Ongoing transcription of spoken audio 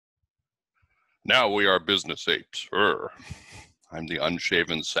Now we are business apes. I'm the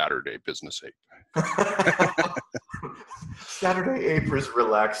unshaven Saturday business ape. Saturday ape is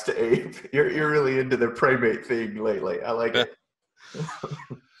relaxed ape. You're really into the Playmate thing lately. I like it.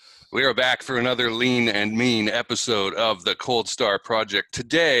 We are back for another lean and mean episode of the Cold Star Project.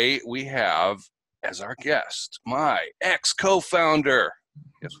 Today we have as our guest my ex-co-founder.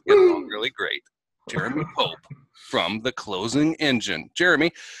 Yes, we get along really great. Jeremy Pope from The Closing Engine.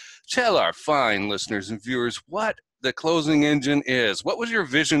 Jeremy, tell our fine listeners and viewers what The Closing Engine is. What was your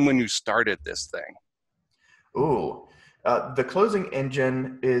vision when you started this thing? The Closing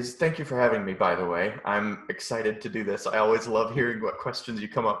Engine is, thank you for having me, by the way. I'm excited to do this. I always love hearing what questions you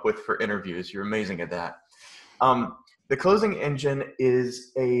come up with for interviews. You're amazing at that. The Closing Engine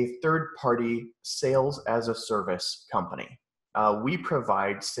is a third-party sales as a service company. We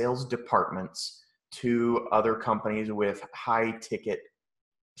provide sales departments to other companies with high-ticket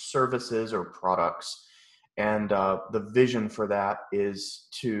services or products. And the vision for that is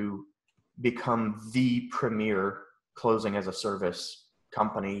to become the premier closing as a service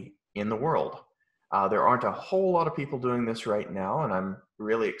company in the world. There aren't a whole lot of people doing this right now, and I'm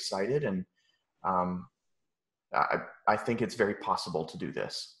really excited. And I think it's very possible to do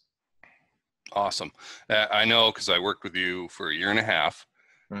this. Awesome. I know because I worked with you for a year and a half,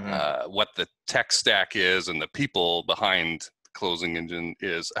 what the tech stack is and the people behind the Closing Engine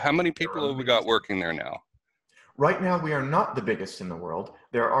is. How many people have we got working there now? Right now, we are not the biggest in the world.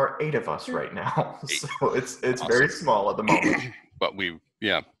 There are 8 of us right now. So it's awesome. Very small at the moment. But we've,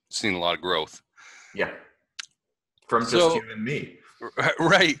 seen a lot of growth. Yeah. From just you and me.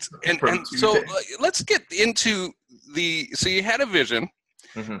 Right. And so let's get into so you had a vision,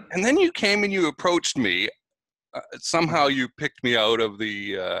 and then you came and you approached me. Somehow you picked me out of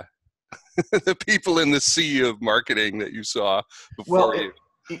the the people in the sea of marketing that you saw before you.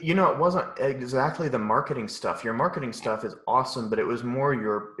 You know, it wasn't exactly the marketing stuff. Your marketing stuff is awesome, but it was more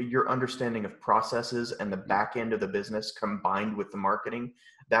your understanding of processes and the back end of the business combined with the marketing.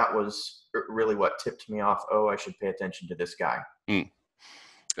 That was really what tipped me off. Oh, I should pay attention to this guy. And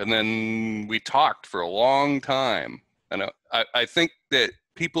then we talked for a long time. And I think that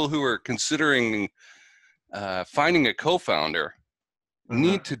people who are considering finding a co-founder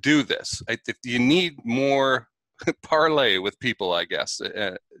need to do this. If you need more parlay with people, I guess.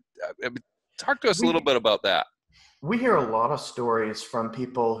 Talk to us a little bit about that. We hear a lot of stories from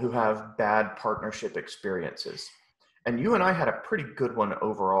people who have bad partnership experiences. And you and I had a pretty good one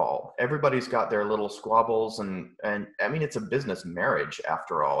overall. Everybody's got their little squabbles, and I mean, it's a business marriage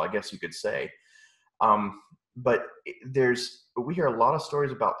after all, I guess you could say. But we hear a lot of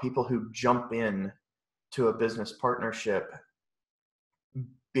stories about people who jump in to a business partnership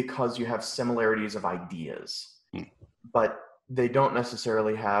because you have similarities of ideas. But they don't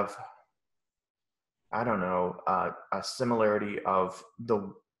necessarily have, a similarity of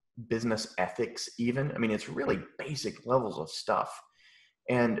the business ethics even. I mean, it's really basic levels of stuff.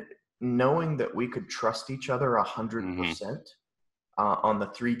 And knowing that we could trust each other 100% on the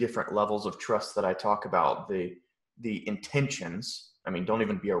 3 different levels of trust that I talk about, the intentions. I mean, don't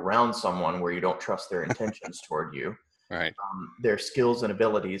even be around someone where you don't trust their intentions toward you. Right. Their skills and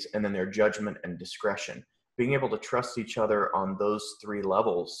abilities, and then their judgment and discretion. Being able to trust each other on those 3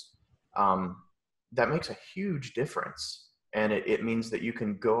 levels, that makes a huge difference. And it means that you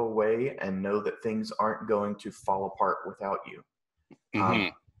can go away and know that things aren't going to fall apart without you.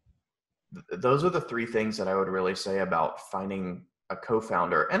 Those are the 3 things that I would really say about finding a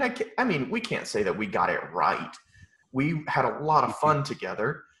co-founder. And I mean, we can't say that we got it right. We had a lot of fun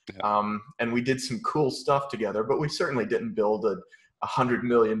together, and we did some cool stuff together, but we certainly didn't build a $100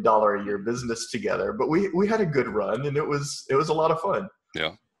 million a year business together, but we had a good run, and it was a lot of fun.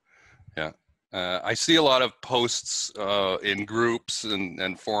 Yeah. I see a lot of posts in groups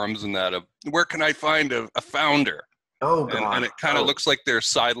and forums and that of where can I find a founder? Oh, God. And it kind of looks like they're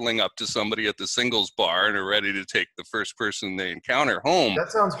sidling up to somebody at the singles bar and are ready to take the first person they encounter home.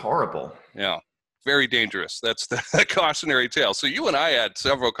 That sounds horrible. Yeah. Very dangerous. That's the cautionary tale. So you and I had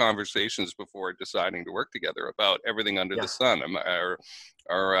several conversations before deciding to work together about everything under the sun.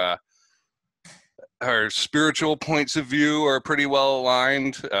 Our spiritual points of view are pretty well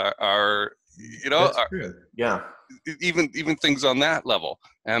aligned. Even things on that level.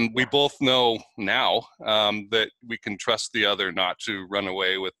 And we both know now that we can trust the other not to run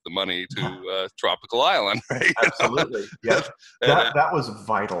away with the money to tropical island, right? Absolutely. Yeah. That was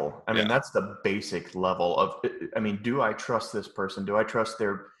vital. I mean, that's the basic level of, do I trust this person? Do I trust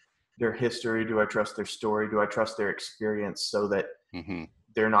their history? Do I trust their story? Do I trust their experience so that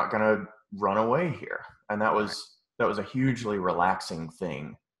they're not going to run away here? And that was a hugely relaxing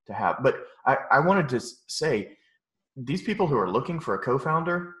thing to have. But I wanted to say, these people who are looking for a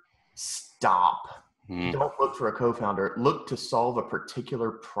co-founder, stop. Don't look for a co-founder. Look to solve a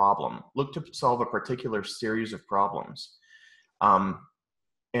particular problem. Look to solve a particular series of problems.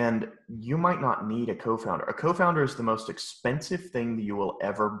 And you might not need a co-founder. A co-founder is the most expensive thing that you will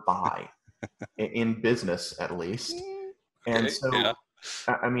ever buy, in business at least. And Okay, so, yeah.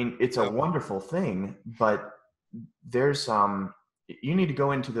 I mean, it's a wonderful thing, but there's you need to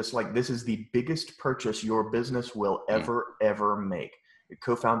go into this like this is the biggest purchase your business will ever make.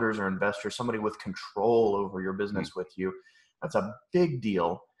 Co-founders or investors, somebody with control over your business with you, that's a big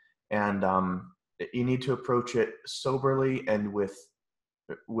deal. And you need to approach it soberly and with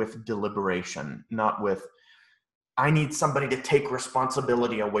deliberation, not with, I need somebody to take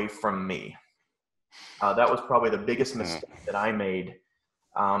responsibility away from me. That was probably the biggest mistake that I made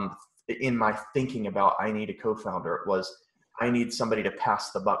in my thinking about I need a co-founder, was I need somebody to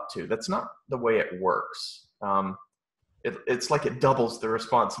pass the buck to. That's not the way it works. It's like it doubles the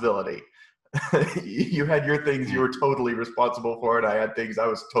responsibility. You had your things you were totally responsible for, and I had things I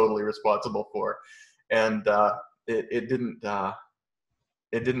was totally responsible for. And it didn't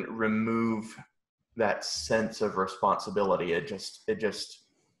remove that sense of responsibility. It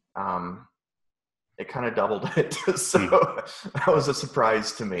kind of doubled it. So that was a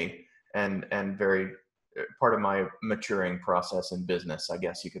surprise to me, and very part of my maturing process in business, I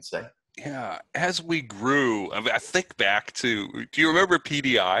guess you could say. Yeah, as we grew, I think back to, do you remember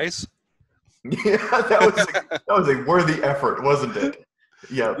PDIs? Yeah, that was a worthy effort, wasn't it?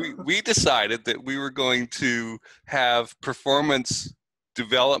 Yeah. We decided that we were going to have performance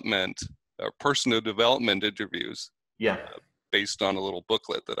development or personal development interviews. Yeah. Based on a little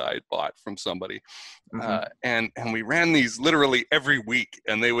booklet that I had bought from somebody. And we ran these literally every week,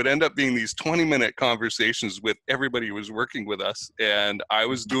 and they would end up being these 20-minute conversations with everybody who was working with us, and I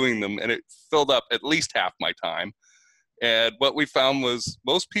was doing them, and it filled up at least half my time. And what we found was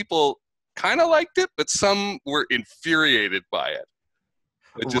most people kind of liked it, but some were infuriated by it.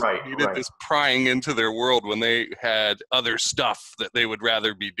 It just needed this prying into their world when they had other stuff that they would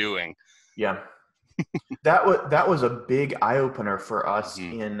rather be doing. Yeah. That was a big eye-opener for us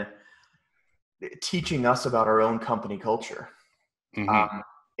in teaching us about our own company culture.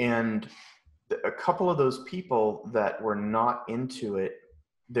 And a couple of those people that were not into it,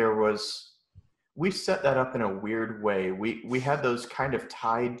 we set that up in a weird way. We had those kind of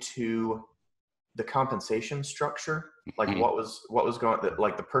tied to the compensation structure, like what was going,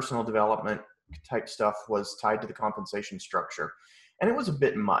 like the personal development type stuff was tied to the compensation structure, and it was a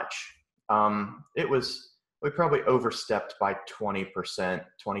bit much. We probably overstepped by 20%,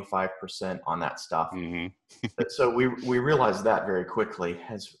 25% on that stuff. So we realized that very quickly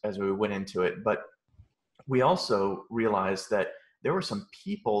as we went into it. But we also realized that there were some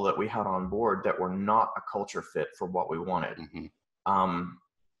people that we had on board that were not a culture fit for what we wanted.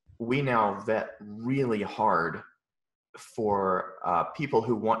 We now vet really hard for people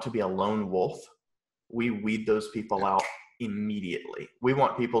who want to be a lone wolf. We weed those people out immediately. We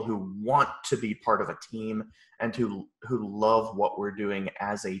want people who want to be part of a team and who love what we're doing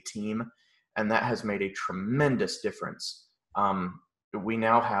as a team. And that has made a tremendous difference. We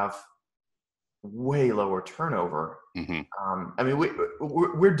now have way lower turnover. I mean,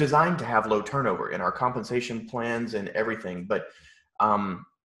 we're designed to have low turnover in our compensation plans and everything, but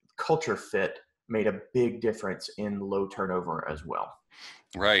culture fit made a big difference in low turnover as well.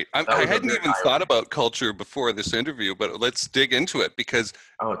 Right. I hadn't even thought about culture before this interview, but let's dig into it, because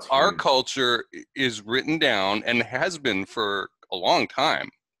our culture is written down and has been for a long time.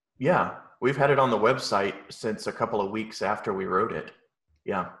 Yeah. We've had it on the website since a couple of weeks after we wrote it.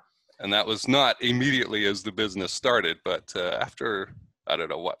 Yeah. And that was not immediately as the business started, but after, I don't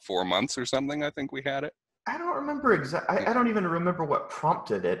know, 4 months or something, I think we had it. I don't remember exactly. I don't even remember what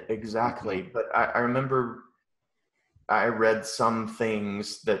prompted it exactly, but I remember I read some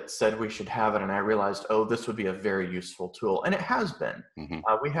things that said we should have it, and I realized, this would be a very useful tool, and it has been.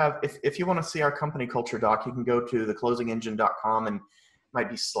 We have, if you want to see our company culture doc, you can go to theclosingengine.com, and it might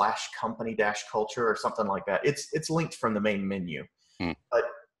be /company-culture or something like that. It's linked from the main menu, but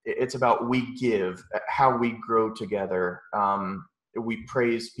it's about we give, how we grow together. We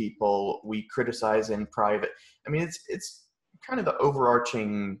praise people, we criticize in private. I mean, it's kind of the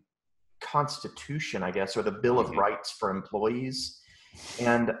overarching constitution, I guess, or the Bill of Rights for employees.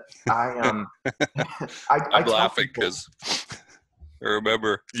 And I'm laughing because I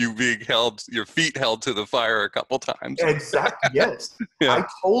remember you being your feet held to the fire a couple times. Exactly. Yes. Yeah. I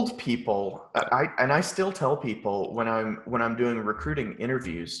told people, and I still tell people when I'm doing recruiting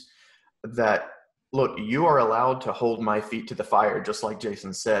interviews, that Look, you are allowed to hold my feet to the fire, just like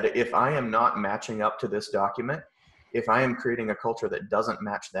Jason said. If I am not matching up to this document, if I am creating a culture that doesn't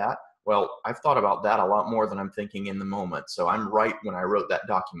match that, well, I've thought about that a lot more than I'm thinking in the moment. So I'm right when I wrote that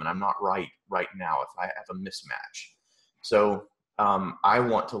document. I'm not right now if I have a mismatch. So I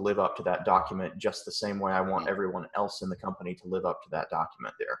want to live up to that document just the same way I want everyone else in the company to live up to that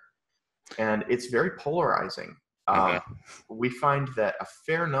document there. And it's very polarizing. We find that a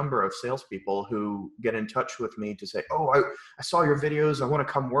fair number of salespeople who get in touch with me to say, oh, I saw your videos. I want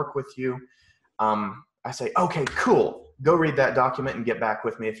to come work with you. I say, okay, cool. Go read that document and get back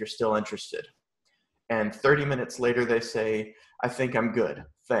with me if you're still interested. And 30 minutes later, they say, I think I'm good.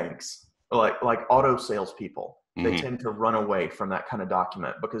 Thanks. Like auto salespeople, they tend to run away from that kind of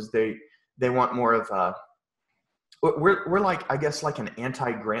document because they want more of a, we're like, I guess, like an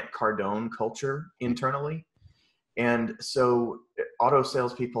anti-Grant Cardone culture internally. And so auto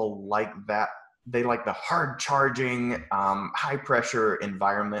salespeople like that. They like the hard charging, high pressure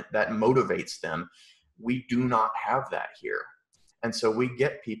environment that motivates them. We do not have that here. And so we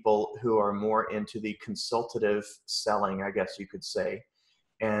get people who are more into the consultative selling, I guess you could say,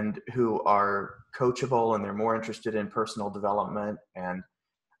 and who are coachable and they're more interested in personal development. And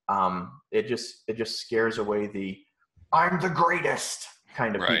it just scares away the I'm the greatest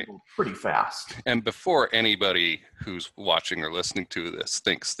kind of people pretty fast. And before anybody who's watching or listening to this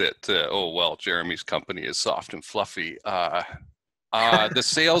thinks that, oh, well, Jeremy's company is soft and fluffy, the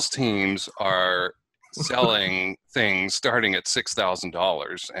sales teams are selling things starting at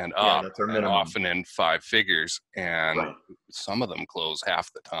 $6,000 and up, and often in 5 figures, and some of them close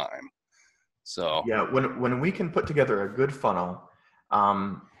half the time. So yeah, when we can put together a good funnel,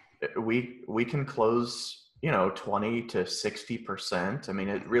 we can close 20 to 60%. I mean,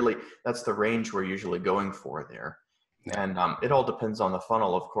 it really, that's the range we're usually going for there. And it all depends on the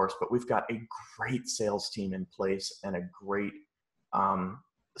funnel, of course, but we've got a great sales team in place and a great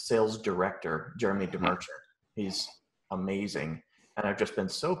sales director, Jeremy DeMerchant. He's amazing. And I've just been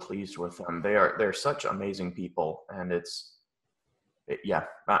so pleased with them. They're such amazing people. And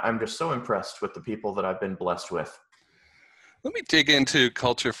I'm just so impressed with the people that I've been blessed with. Let me dig into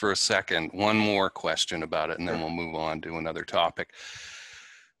culture for a second. One more question about it, and then we'll move on to another topic.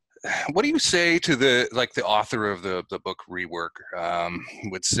 What do you say to the author of the book Rework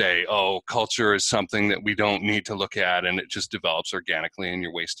would say, oh, culture is something that we don't need to look at and it just develops organically and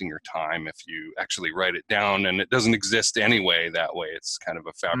you're wasting your time if you actually write it down and it doesn't exist anyway that way. It's kind of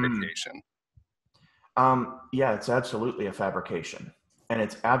a fabrication. Yeah, it's absolutely a fabrication. And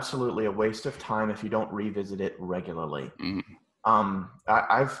it's absolutely a waste of time if you don't revisit it regularly.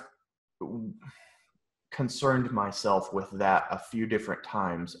 I've concerned myself with that a few different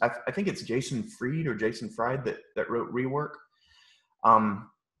times. I think it's Jason Fried that wrote Rework.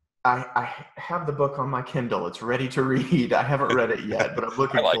 I have the book on my Kindle. It's ready to read. I haven't read it yet, but I'm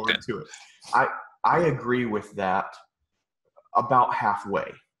looking forward to it. I agree with that about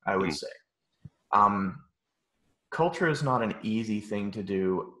halfway, I would say. Culture is not an easy thing to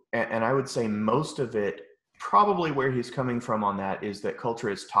do. And I would say most of it, probably where he's coming from on that, is that culture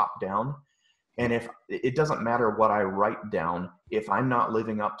is top down. And if it doesn't matter what I write down, if I'm not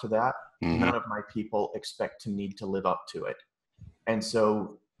living up to that, none of my people expect to need to live up to it. And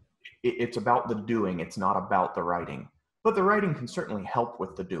so it's about the doing. It's not about the writing. But the writing can certainly help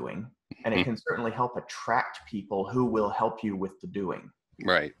with the doing. And it can certainly help attract people who will help you with the doing.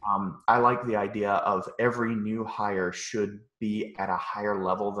 Right. I like the idea of every new hire should be at a higher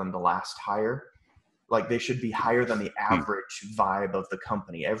level than the last hire. Like they should be higher than the average vibe of the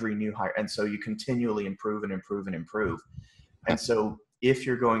company, every new hire. And so you continually improve and improve and improve. And so if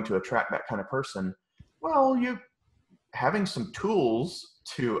you're going to attract that kind of person, well, having some tools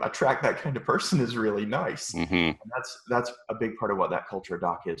to attract that kind of person is really nice. And that's a big part of what that culture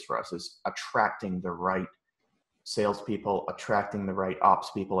doc is for us, is attracting the right salespeople, attracting the right ops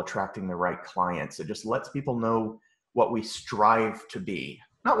people, attracting the right clients. It just lets people know what we strive to be.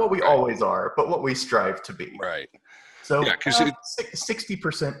 Not what we always are, but what we strive to be. Right. So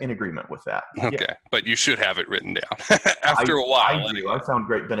 60% in agreement with that. Okay. Yeah. But you should have it written doon after a while. I found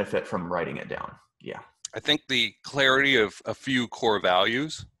great benefit from writing it down. Yeah. I think the clarity of a few core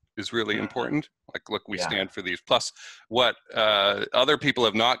values is really important. Like, look, we stand for these. Plus, what other people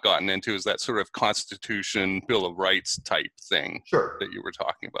have not gotten into is that sort of Constitution, Bill of Rights type thing that you were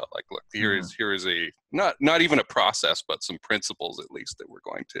talking about. Like, look, here is a not even a process, but some principles at least that we're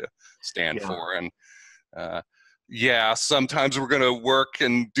going to stand for. And sometimes we're going to work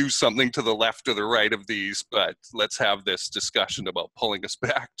and do something to the left or the right of these, but let's have this discussion about pulling us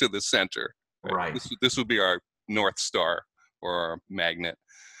back to the center. Right. This would be our North Star or our magnet.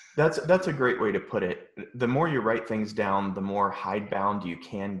 That's a great way to put it. The more you write things down, the more hidebound you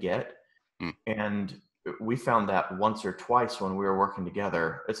can get. Mm. And we found that once or twice when we were working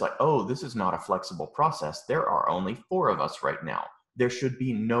together. It's like, oh, this is not a flexible process. There are only 4 of us right now. There should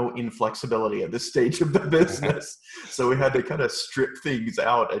be no inflexibility at this stage of the business. So we had to kind of strip things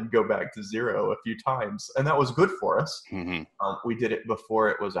out and go back to 0 a few times. And that was good for us. Mm-hmm. We did it before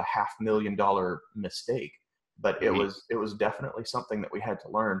it was a $500,000 mistake, but it Mm-hmm. was definitely something that we had to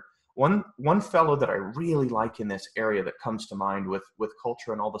learn. One fellow that I really like in this area that comes to mind with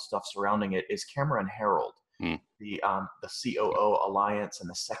culture and all the stuff surrounding it is Cameron Herold, Mm. the COO Alliance and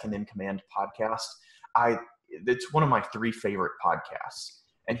the Second in Command podcast. It's one of my 3 favorite podcasts,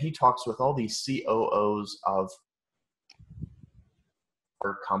 and he talks with all these COOs of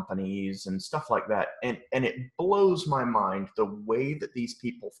companies and stuff like that, and it blows my mind the way that these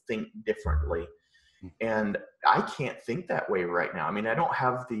people think differently. And I can't think that way right now. I mean, I don't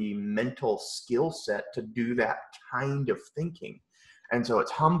have the mental skill set to do that kind of thinking. And so it's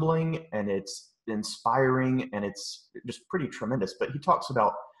humbling and it's inspiring and it's just pretty tremendous. But he talks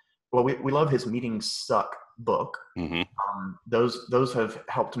about, well, we love his Meetings Suck book. Mm-hmm. Those have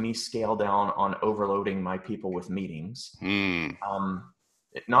helped me scale down on overloading my people with meetings. Mm.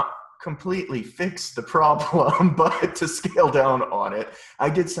 It not completely fix the problem, but to scale down on it.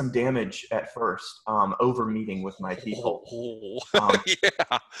 I did some damage at first, over meeting with my people. Yeah,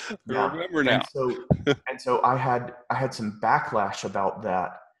 I remember now. And so I had some backlash about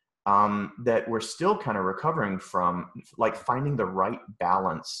that, that we're still kind of recovering from, like finding the right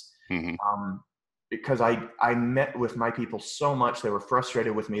balance. Mm-hmm. Because I met with my people so much, they were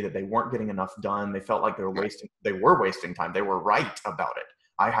frustrated with me that they weren't getting enough done. They felt like they were wasting time. They were right about it.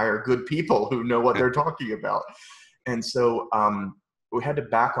 I hire good people who know what they're talking about. And so we had to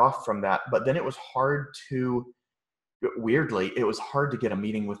back off from that. But then it was hard to get a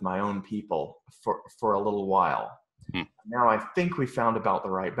meeting with my own people for a little while. Hmm. Now I think we found about the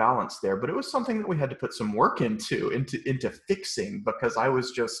right balance there, but it was something that we had to put some work into fixing, because I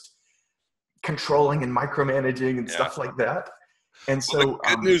was just controlling and micromanaging and stuff like that. And so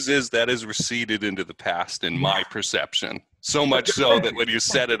the good news is that has receded into the past in my perception. So much so that when you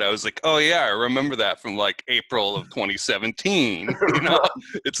said it, I was like, oh yeah, I remember that from like April of 2017. You know,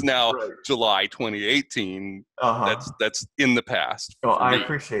 it's now July 2018. That's in the past. Oh, I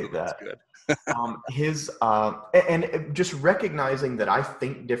appreciate that. That's good. And just recognizing that I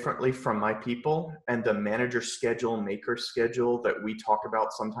think differently from my people, and the manager schedule, maker schedule that we talk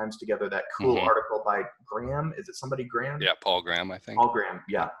about sometimes together, that cool article by Graham. Is it somebody Graham? Yeah, Paul Graham, I think. Paul Graham,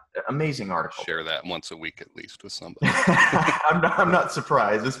 yeah. Amazing article. Share that once a week at least with somebody. I'm not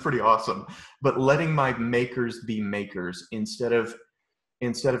surprised. It's pretty awesome. But letting my makers be makers instead of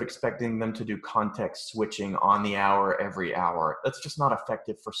expecting them to do context switching on the hour every hour. That's just not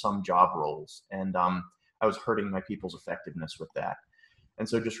effective for some job roles. And I was hurting my people's effectiveness with that. And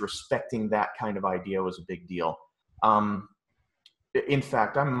so just respecting that kind of idea was a big deal. In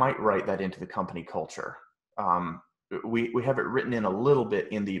fact, I might write that into the company culture. We have it written in a little bit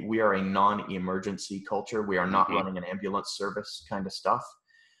in we are a non-emergency culture. We are not running an ambulance service kind of stuff.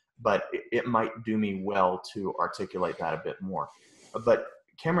 But it might do me well to articulate that a bit more. But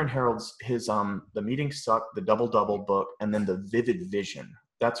Cameron Herold's the Meetings Suck, the Double book, and then the Vivid Vision.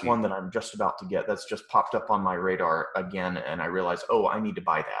 That's one that I'm just about to get. That's just popped up on my radar again, and I realized, oh, I need to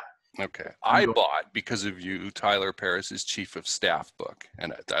buy that. Okay. I bought, because of you, Tyler Paris's Chief of Staff book.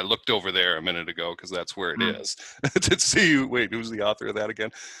 And I looked over there a minute ago because that's where it is. To see, wait, who's the author of that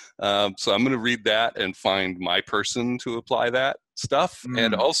again? So I'm going to read that and find my person to apply that stuff.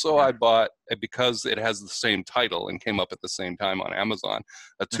 And also I bought, because it has the same title and came up at the same time on Amazon,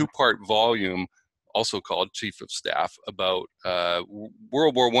 a 2-part volume also called Chief of Staff about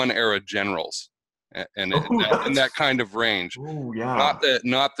World War I era generals. And in that kind of range. Ooh, yeah.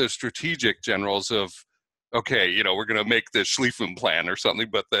 Not the strategic generals of, okay, you know, we're going to make the Schlieffen plan or something,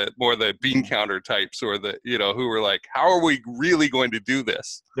 but more the bean counter types, or the, you know, who were like, how are we really going to do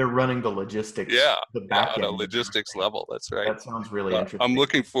this? They're running the logistics. Yeah, the back end. On a logistics level. That's right. That sounds really interesting. I'm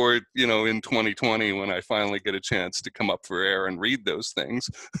looking forward, you know, in 2020 when I finally get a chance to come up for air and read those things.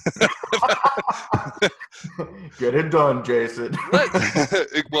 Get it done, Jason.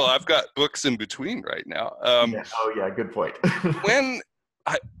 Well, I've got books in between right now. Oh yeah, good point. When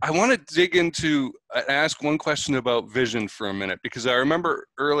I want to dig into, ask one question about vision for a minute, because I remember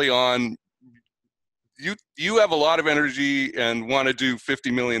early on, you have a lot of energy and want to do 50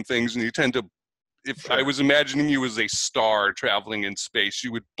 million things, and you tend to, I was imagining you as a star traveling in space,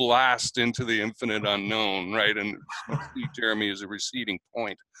 you would blast into the infinite unknown, right? And see Jeremy as a receding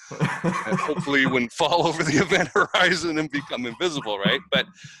point. And hopefully you wouldn't fall over the event horizon and become invisible, right? But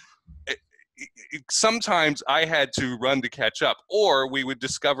sometimes I had to run to catch up, or we would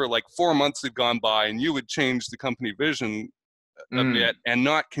discover like 4 months had gone by and you would change the company vision a bit and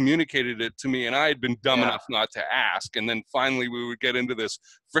not communicated it to me, and I had been dumb enough not to ask, and then finally we would get into this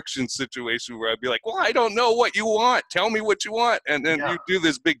friction situation where I'd be like, well, I don't know what you want, tell me what you want, and then you do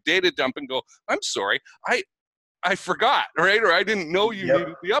this big data dump and go, I'm sorry, I forgot, right? Or I didn't know you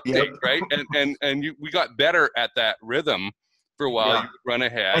needed the update, right? And we got better at that rhythm for a while. You would run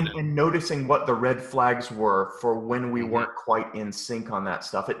ahead. And noticing what the red flags were for when we weren't quite in sync on that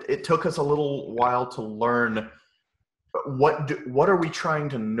stuff. It took us a little while to learn what are we trying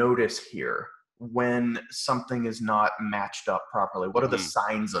to notice here when something is not matched up properly. What are the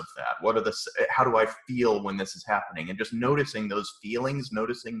signs of that? How do I feel when this is happening? And just noticing those feelings,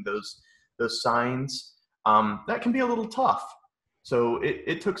 noticing those signs, that can be a little tough. So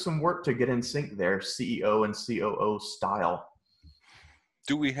it took some work to get in sync there, CEO and COO style.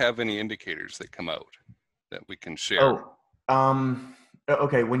 Do we have any indicators that come out that we can share?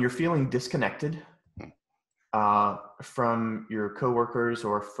 Okay. When you're feeling disconnected from your coworkers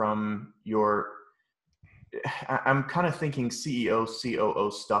or from I'm kind of thinking CEO,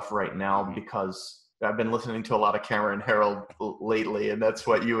 COO stuff right now because I've been listening to a lot of Cameron Herold lately, and that's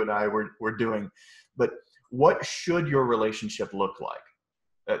what you and I were doing. But what should your relationship look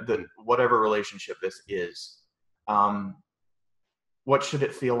like? Whatever relationship this is. What should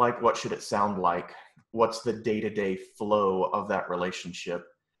it feel like? What should it sound like? What's the day-to-day flow of that relationship?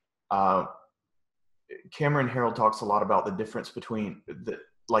 Cameron Herold talks a lot about the difference between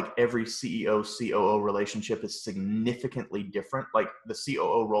every CEO, COO relationship is significantly different. Like the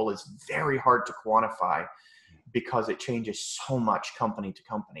COO role is very hard to quantify because it changes so much company to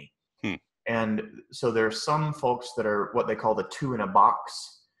company. And so there are some folks that are what they call the two in a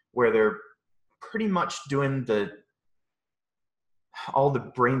box, where they're pretty much doing all the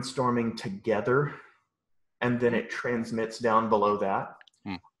brainstorming together, and then it transmits down below that.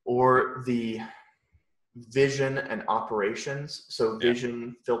 Or the vision and operations. So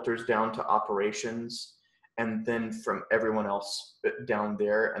vision filters down to operations, and then from everyone else down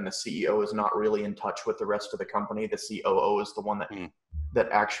there, and the CEO is not really in touch with the rest of the company. The COO is the one that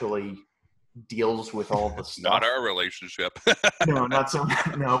actually deals with all the stuff. Not our relationship. No, not so.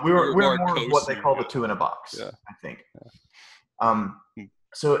 No, we're more of what they call the two in a box, I think.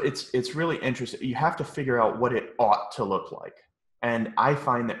 So it's really interesting. You have to figure out what it ought to look like. And I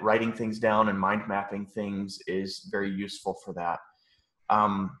find that writing things down and mind mapping things is very useful for that.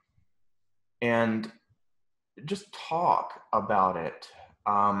 And just talk about it.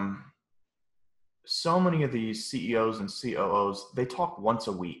 So many of these CEOs and COOs, they talk once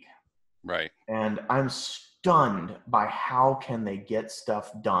a week. Right. And I'm stunned by how can they get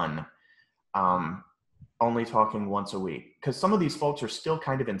stuff done only talking once a week. Because some of these folks are still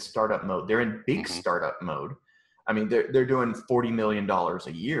kind of in startup mode. They're in big startup mode. I mean, they're doing $40 million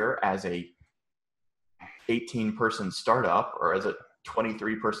a year as a 18-person startup or as a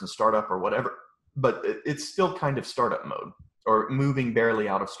 23-person startup or whatever. But it's still kind of startup mode or moving barely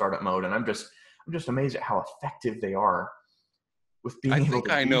out of startup mode. And I'm just amazed at how effective they are with being able to. I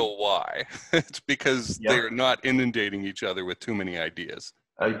think I know why. It's because they're not inundating each other with too many ideas.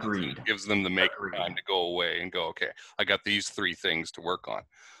 Agreed. It gives them the maker time to go away and go, okay, I got these 3 things to work on.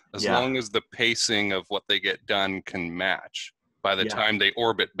 As long as the pacing of what they get done can match, by the time they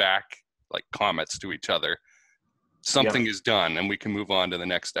orbit back like comets to each other, something is done and we can move on to the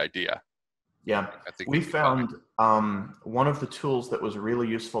next idea. Yeah. I think we found one of the tools that was really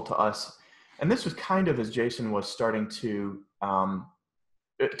useful to us, and this was kind of as Jason was starting to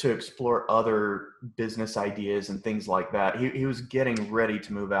explore other business ideas and things like that. He was getting ready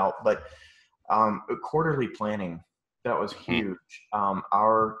to move out, but quarterly planning, that was huge.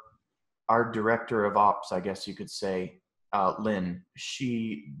 Our director of ops, I guess you could say, Lynn,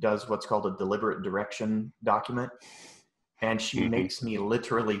 she does what's called a deliberate direction document, and she makes me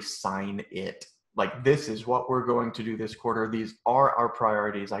literally sign it. Like, this is what we're going to do this quarter. These are our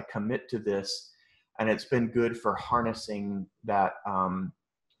priorities. I commit to this, and it's been good for harnessing that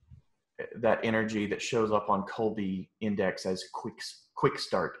that energy that shows up on Kolbe Index as quick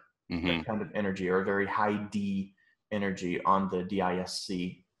start, that kind of energy, or a very high D energy on the DISC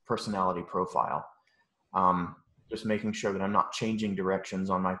personality profile. Just making sure that I'm not changing directions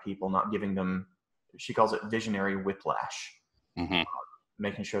on my people, not giving them, she calls it visionary whiplash.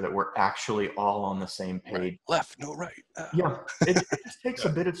 Making sure that we're actually all on the same page. Right. Left, no right. Yeah, it just takes a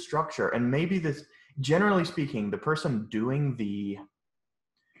bit of structure. And maybe this, generally speaking, the person doing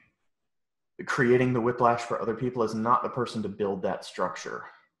creating the whiplash for other people is not the person to build that structure,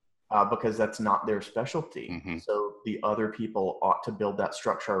 because that's not their specialty. So the other people ought to build that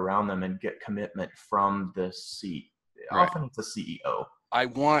structure around them and get commitment from the seat. Right. Often it's a CEO. I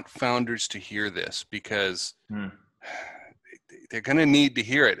want founders to hear this because Mm. they're going to need to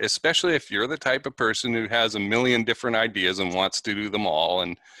hear it, especially if you're the type of person who has a million different ideas and wants to do them all.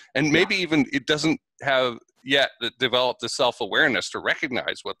 And maybe even it doesn't have yet developed the self-awareness to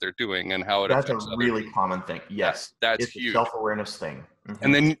recognize what they're doing and how it That's a affects really others. common thing. Yes. That's It's huge. a self-awareness thing. Mm-hmm.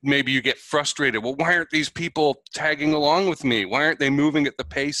 And then maybe you get frustrated. Well, why aren't these people tagging along with me? Why aren't they moving at the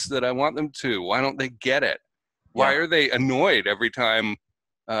pace that I want them to? Why don't they get it? Why are they annoyed every time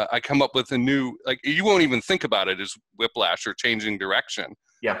I come up with a new, like, you won't even think about it as whiplash or changing direction.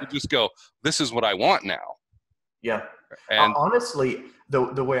 Yeah. You just go, this is what I want now. Yeah. And honestly,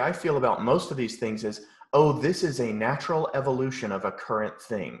 the way I feel about most of these things is, oh, this is a natural evolution of a current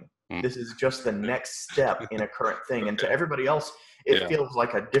thing. This is just the next step in a current thing. And to everybody else, it feels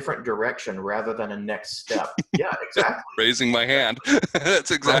like a different direction rather than a next step. Yeah, exactly. Raising my hand.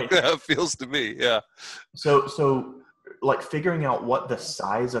 That's exactly how it feels to me. Yeah. So like figuring out what the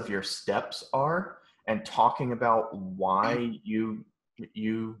size of your steps are and talking about why you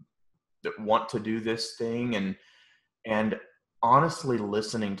want to do this thing and honestly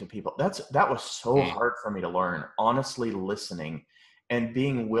listening to people. That was so hard for me to learn. Honestly listening and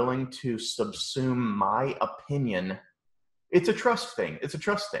being willing to subsume my opinion. It's a trust thing.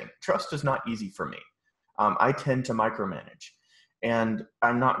 Trust is not easy for me. I tend to micromanage. And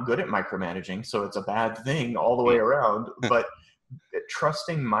I'm not good at micromanaging, so it's a bad thing all the way around. But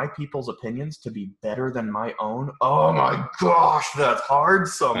trusting my people's opinions to be better than my own, oh my gosh, that's hard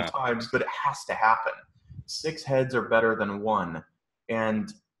sometimes, but it has to happen. 6 heads are better than 1.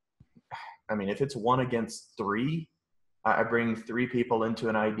 And I mean, if it's 1 against 3, I bring 3 people into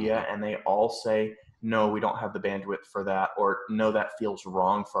an idea and they all say, no, we don't have the bandwidth for that, or no, that feels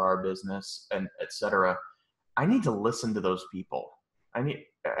wrong for our business, and etc. I need to listen to those people. I mean,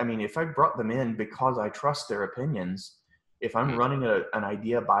 if I brought them in because I trust their opinions, if I'm running an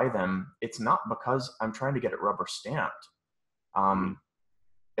idea by them, it's not because I'm trying to get it rubber stamped.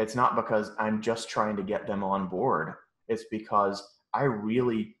 It's not because I'm just trying to get them on board. It's because I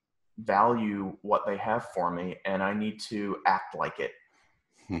really value what they have for me and I need to act like it.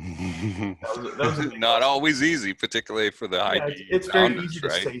 That was not always easy, particularly for the high D it's founders, very easy to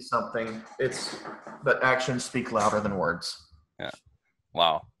right? say something. But actions speak louder than words. Yeah.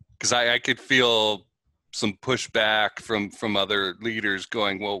 Wow. Because I could feel some pushback from other leaders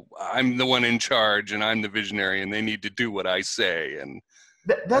going, well, I'm the one in charge and I'm the visionary and they need to do what I say. And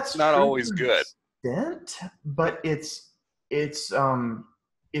that's not always good. But it's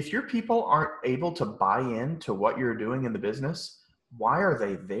if your people aren't able to buy into what you're doing in the business, why are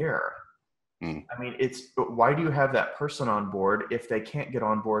they there? I mean, why do you have that person on board if they can't get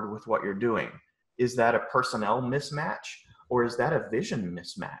on board with what you're doing? Is that a personnel mismatch or is that a vision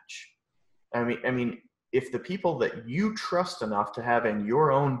mismatch? I mean, if the people that you trust enough to have in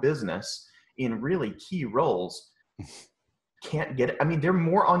your own business in really key roles can't get it, I mean, they're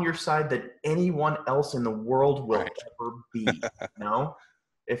more on your side than anyone else in the world will ever be.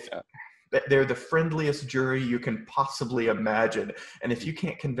 They're the friendliest jury you can possibly imagine. And if you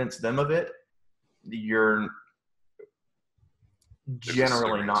can't convince them of it, you're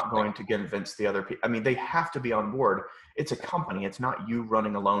generally not going to convince the other people. I mean, they have to be on board. It's a company. It's not you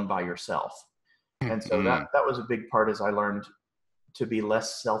running alone by yourself. And so that was a big part as I learned to be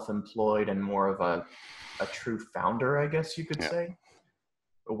less self-employed and more of a true founder, I guess you could say.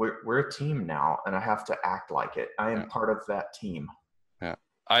 We're a team now, and I have to act like it. I am part of that team. Yeah.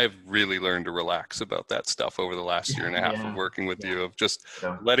 I've really learned to relax about that stuff over the last year and a half of working with you, of just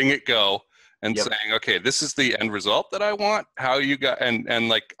letting it go and saying, okay, this is the end result that I want. How you got, and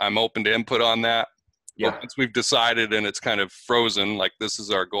like, I'm open to input on that. But once we've decided and it's kind of frozen, like this is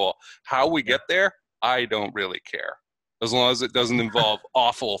our goal, how we get there, I don't really care. As long as it doesn't involve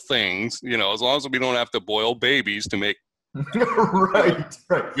awful things, as long as we don't have to boil babies to make right.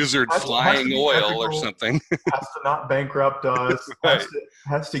 wizard flying oil ethical, or something. Has to not bankrupt us,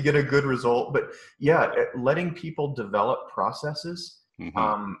 has to get a good result. But letting people develop processes.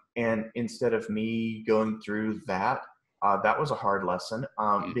 And instead of me going through that was a hard lesson.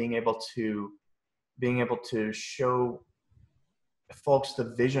 Being able to show folks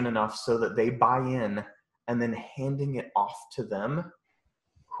the vision enough so that they buy in and then handing it off to them.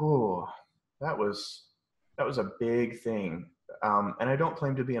 That was a big thing. And I don't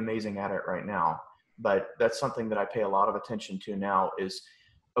claim to be amazing at it right now, but that's something that I pay a lot of attention to now is,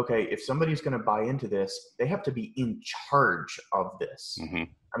 okay, if somebody's going to buy into this, they have to be in charge of this.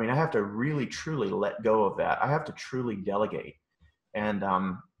 I mean, I have to really, truly let go of that. I have to truly delegate. And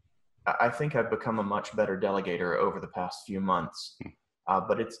I think I've become a much better delegator over the past few months,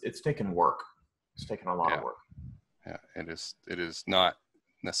 but it's taken work. It's taken a lot of work. Yeah, it is not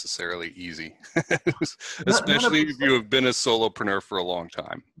necessarily easy, None of especially this if you have been a solopreneur for a long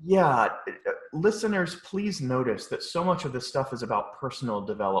time. Yeah, listeners, please notice that so much of this stuff is about personal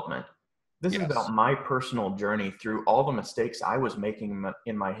development. This is about my personal journey through all the mistakes I was making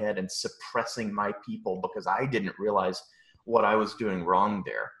in my head and suppressing my people because I didn't realize what I was doing wrong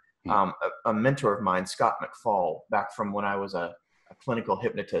there. A mentor of mine, Scott McFall, back from when I was a clinical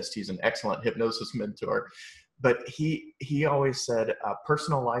hypnotist, he's an excellent hypnosis mentor, but he always said,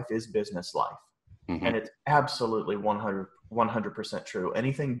 personal life is business life. And it's absolutely 100% true.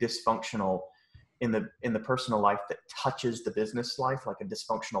 Anything dysfunctional in the personal life that touches the business life, like a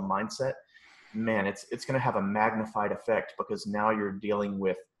dysfunctional mindset, man, it's going to have a magnified effect because now you're dealing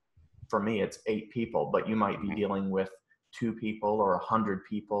with, for me, it's 8 people, but you might be dealing with 2 people or 100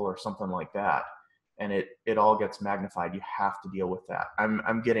 people or something like that. And it all gets magnified. You have to deal with that.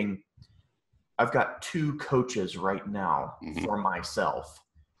 I've got 2 coaches right now for myself,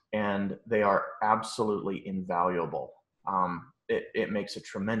 and they are absolutely invaluable. It makes a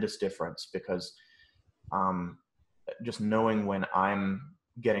tremendous difference because just knowing when I'm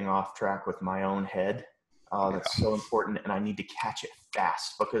getting off track with my own head, that's so important, and I need to catch it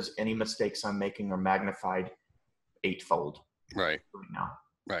fast because any mistakes I'm making are magnified 8-fold right now.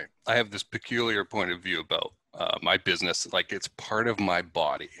 Right. I have this peculiar point of view about my business. Like, it's part of my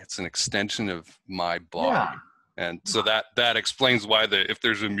body. It's an extension of my body. Yeah. And so that explains why if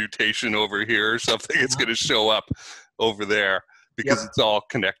there's a mutation over here or something, it's going to show up over there because it's all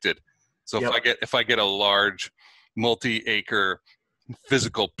connected. So if I get a large multi-acre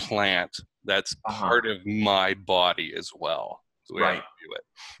physical plant, that's part of my body as well. So we have to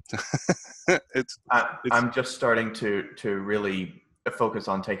do it. I'm just starting to really focus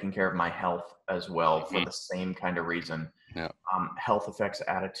on taking care of my health as well for the same kind of reason. Yeah. Health affects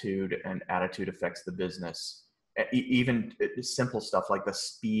attitude, and attitude affects the business. Even simple stuff like the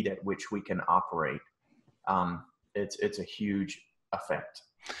speed at which we can operate. It's a huge effect.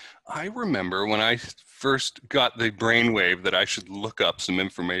 I remember when I first got the brainwave that I should look up some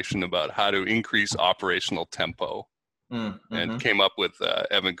information about how to increase operational tempo, and came up with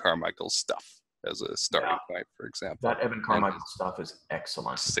Evan Carmichael's stuff as a starting point, for example. That Evan Carmichael stuff is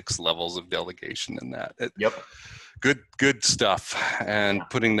excellent. 6 levels of delegation in that. Good stuff, and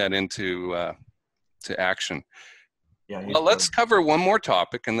putting that into to action. Yeah. Well, let's cover one more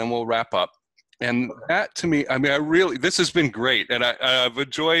topic, and then we'll wrap up. And that, to me, I mean, this has been great, and I've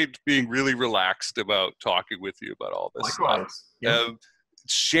enjoyed being really relaxed about talking with you about all this stuff.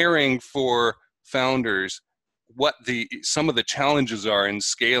 Sharing for founders what some of the challenges are in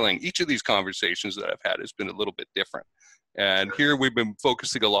scaling. Each of these conversations that I've had has been a little bit different. And here we've been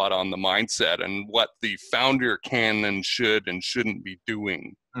focusing a lot on the mindset and what the founder can and should and shouldn't be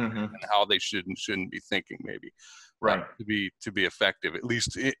doing, and how they should and shouldn't be thinking, maybe. Right. To be effective, at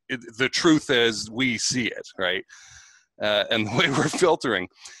least the truth as we see it, right? And the way we're filtering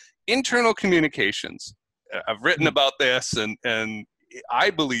internal communications. I've written about this, and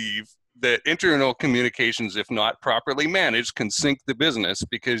I believe that internal communications, if not properly managed, can sink the business,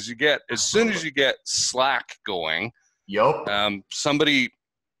 because as soon as you get Slack going, somebody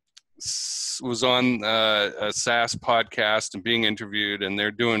was on a SaaS podcast and being interviewed, and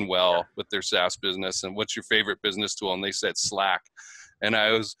they're doing well with their SaaS business. And what's your favorite business tool? And they said Slack. And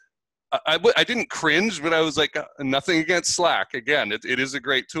I didn't cringe, but I was like, nothing against Slack. Again, it is a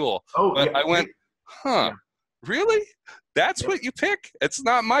great tool. But I went, really? That's what you pick? It's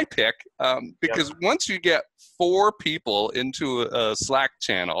not my pick. Because once you get 4 people into a Slack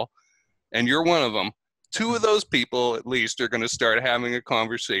channel, and you're one of them, 2 of those people at least are going to start having a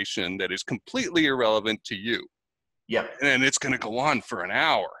conversation that is completely irrelevant to you. And it's going to go on for an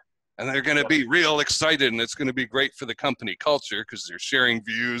hour, and they're going to be real excited, and it's going to be great for the company culture because they're sharing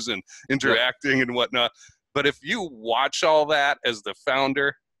views and interacting and whatnot. But if you watch all that as the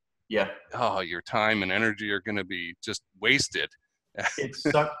founder, your time and energy are going to be just wasted.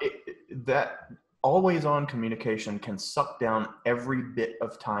 That always on communication can suck down every bit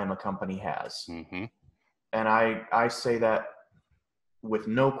of time a company has. And I say that with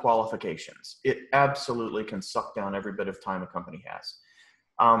no qualifications. It absolutely can suck down every bit of time a company has.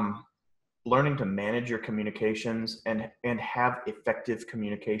 Learning to manage your communications and have effective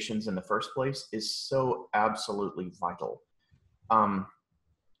communications in the first place is so absolutely vital.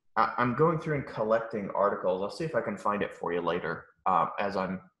 I'm going through and collecting articles. I'll see if I can find it for you later. As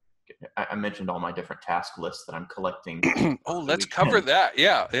I mentioned all my different task lists that I'm collecting. Let's cover that.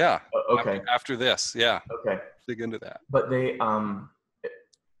 Yeah. Okay. After this, Okay. Dig into that. But they,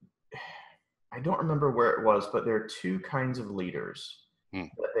 I don't remember where it was, but there are two kinds of leaders Hmm.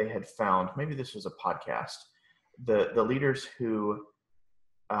 that they had found. Maybe this was a podcast. The leaders who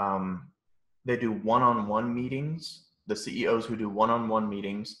they do one-on-one meetings, the CEOs who do one-on-one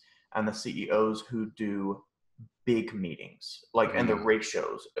meetings, and the CEOs who do big meetings, like, and the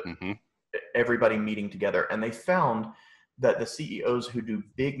ratios, Mm-hmm. everybody meeting together. And they found that the CEOs who do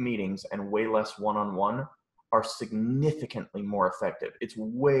big meetings and way less one-on-one are significantly more effective. It's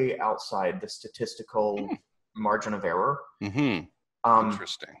way outside the statistical margin of error. Mm-hmm.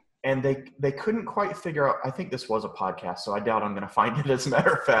 Interesting. And they couldn't quite figure out, I think this was a podcast, so I doubt I'm going to find it as a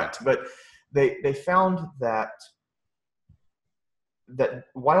matter of fact, but they found that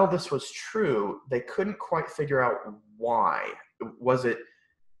while this was true, they couldn't quite figure out why.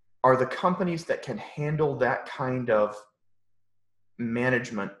 Are the companies that can handle that kind of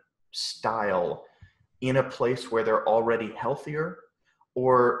management style in a place where they're already healthier?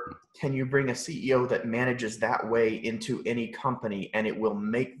 Or can you bring a CEO that manages that way into any company and it will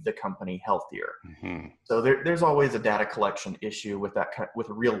make the company healthier? Mm-hmm. So there's always a data collection issue with that with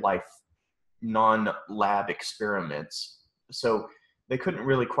real life non-lab experiments. So they couldn't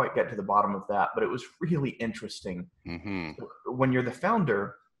really quite get to the bottom of that, but it was really interesting. Mm-hmm. When you're the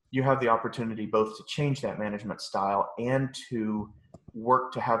founder, you have the opportunity both to change that management style and to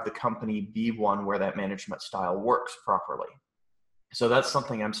work to have the company be one where that management style works properly. So that's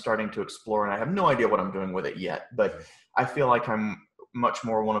something I'm starting to explore, and I have no idea what I'm doing with it yet, but I feel like I'm much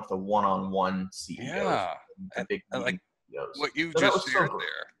more one of the one-on-one CEOs. Yeah. The big like CEOs. what you So just shared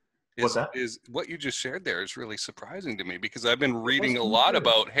there What's that? is what you just shared there is really surprising to me, because I've been reading a wasn't lot good.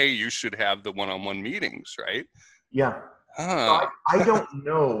 about, hey, you should have the one-on-one meetings, right? Yeah. So I don't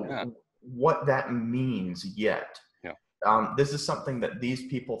know what that means yet. Yeah. This is something that these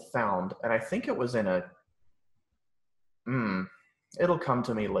people found, and I think it was in a, it'll come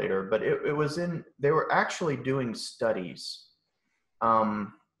to me later, but it was in, they were actually doing studies.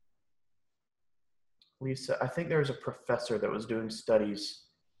 Lisa, I think there was a professor that was doing studies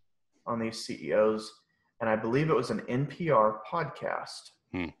on these CEOs, and I believe it was an NPR podcast,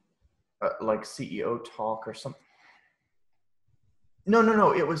 like CEO Talk or something.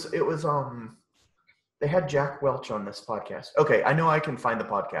 No. It was they had Jack Welch on this podcast. Okay, I know I can find the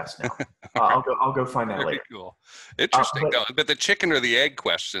podcast now. I'll go find that Very later. cool. Interesting. But the chicken or the egg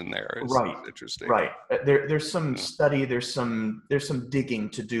question there is interesting. Right. There's some study, there's some digging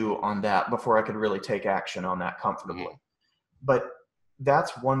to do on that before I could really take action on that comfortably. But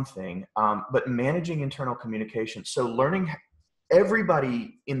that's one thing. But managing internal communication. So learning,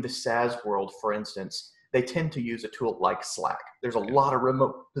 everybody in the SaaS world, for instance, they tend to use a tool like Slack. There's a lot of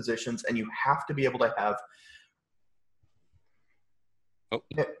remote positions, and you have to be able to have.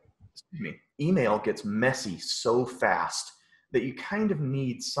 Email gets messy so fast that you kind of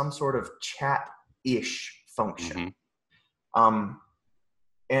need some sort of chat-ish function.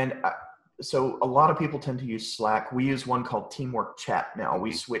 So a lot of people tend to use Slack. We use one called Teamwork Chat now.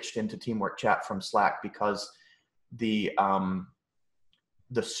 We switched into Teamwork Chat from Slack because the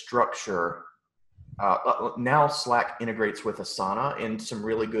structure. Now Slack integrates with Asana in some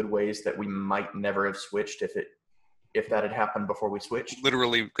really good ways that we might never have switched if that had happened before we switched.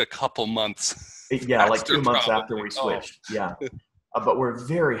 Literally a couple months. Yeah, like 2 months after we switched. Yeah. But we're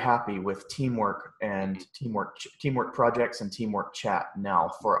very happy with Teamwork and Teamwork Projects and Teamwork Chat now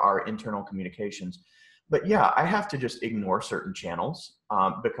for our internal communications. But yeah, I have to just ignore certain channels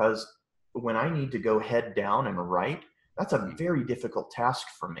because when I need to go head down and write, that's a very difficult task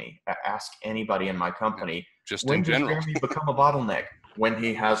for me. Ask anybody in my company. Just when in does general. Jeremy become a bottleneck? When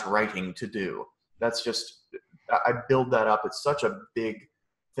he has writing to do. That's just, I build that up. It's such a big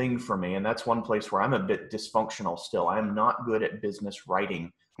thing for me. And that's one place where I'm a bit dysfunctional still. I'm not good at business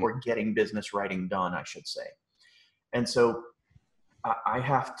writing or getting business writing done, I should say. And so I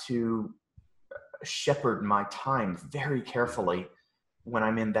have to shepherd my time very carefully when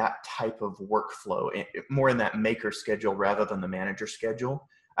I'm in that type of workflow, more in that maker schedule rather than the manager schedule.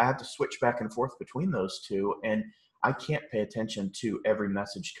 I have to switch back and forth between those two, and I can't pay attention to every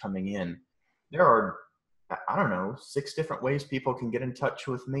message coming in. There are, I don't know, 6 different ways people can get in touch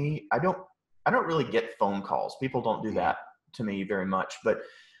with me. I don't really get phone calls. People don't do that to me very much, but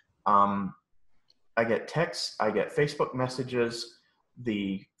I get texts, I get Facebook messages.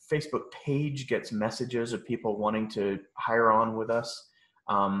 The Facebook page gets messages of people wanting to hire on with us.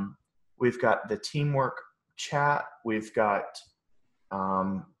 We've got the Teamwork Chat. We've got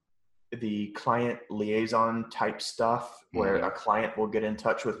the client liaison type stuff where a client will get in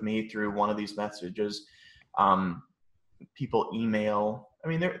touch with me through one of these messages. People email. I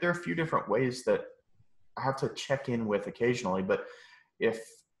mean, there are a few different ways that I have to check in with occasionally, but if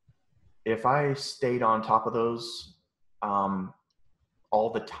if I stayed on top of those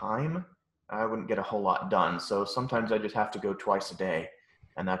all the time, I wouldn't get a whole lot done. So sometimes I just have to go twice a day,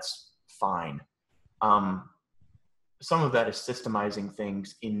 and that's fine. Some of that is systemizing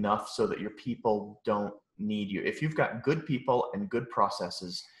things enough so that your people don't need you. If you've got good people and good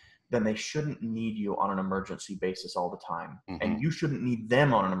processes, then they shouldn't need you on an emergency basis all the time. And you shouldn't need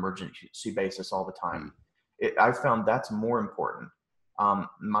them on an emergency basis all the time. I've found that's more important.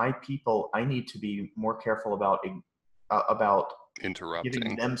 My people, I need to be more careful about interrupting,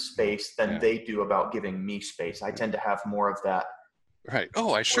 giving them space than they do about giving me space. I tend to have more of that. Right.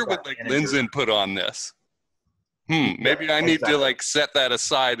 Oh, I sure would like Lynn's input on this. Maybe I need to like set that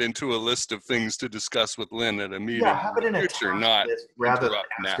aside into a list of things to discuss with Lynn at a meeting. Yeah, have it in the a future, task not list rather than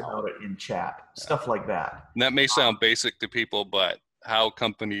ask now. about it in chat. Stuff like that. And that may sound basic to people, but how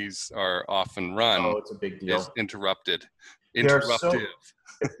companies are often run it's a big deal. is interruptive.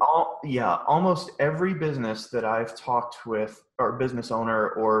 Almost every business that I've talked with, or business owner,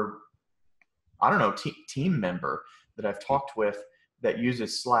 or I don't know, team member that I've talked with that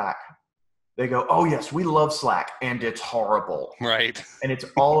uses Slack, they go, "Oh yes, we love Slack, and it's horrible." Right. And it's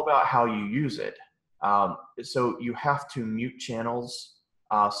all about how you use it. So you have to mute channels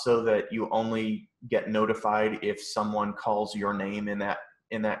so that you only get notified if someone calls your name in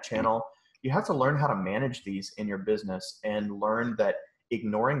that channel. You have to learn how to manage these in your business and learn that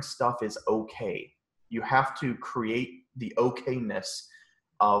ignoring stuff is okay. You have to create the okayness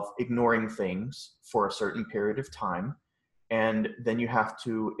of ignoring things for a certain period of time. And then you have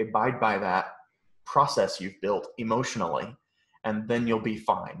to abide by that process you've built emotionally, and then you'll be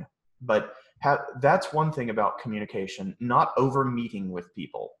fine. But that's one thing about communication, not over meeting with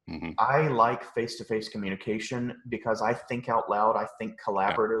people. I like face-to-face communication because I think out loud, I think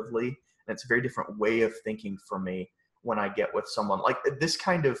collaboratively, and it's a very different way of thinking for me when I get with someone. Like this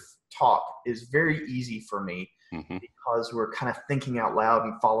kind of talk is very easy for me because we're kind of thinking out loud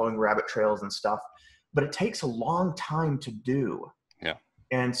and following rabbit trails and stuff, but it takes a long time to do. Yeah.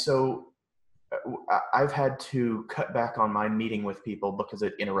 And so I've had to cut back on my meeting with people because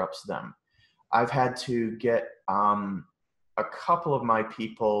it interrupts them. I've had to get a couple of my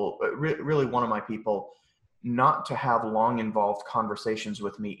people, really one of my people, not to have long involved conversations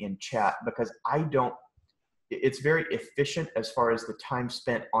with me in chat because it's very efficient as far as the time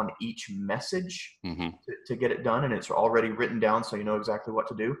spent on each message to get it done, and it's already written down so you know exactly what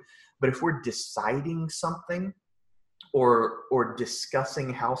to do. But if we're deciding something or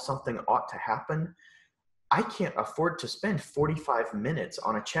discussing how something ought to happen, I can't afford to spend 45 minutes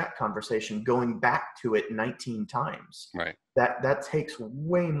on a chat conversation going back to it 19 times. Right. That takes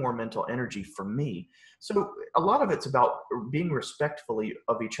way more mental energy for me. So a lot of it's about being respectfully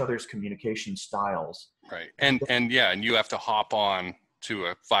of each other's communication styles. Right. And you have to hop on to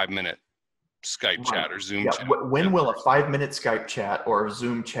a 5-minute Skype chat or Zoom chat. When will a 5-minute Skype chat or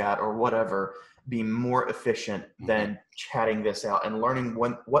Zoom chat or whatever be more efficient than chatting this out and learning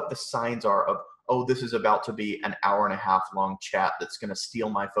what the signs are of, oh, this is about to be an hour-and-a-half long chat that's going to steal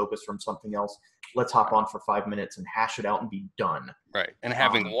my focus from something else. Let's hop on for 5 minutes and hash it out and be done. Right. And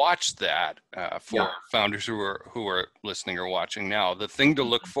having watched that, for founders who are listening or watching now, the thing to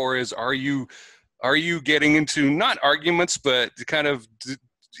look for is, are you getting into not arguments, but kind of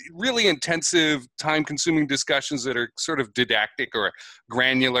really intensive, time-consuming discussions that are sort of didactic or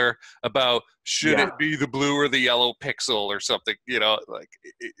granular about should it be the blue or the yellow pixel or something, like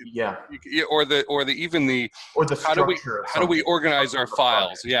or the how do we organize our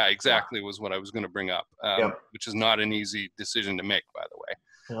files? Yeah, exactly, was what I was going to bring up, which is not an easy decision to make, by the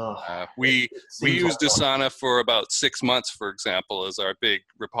way. We used Asana for about 6 months, for example, as our big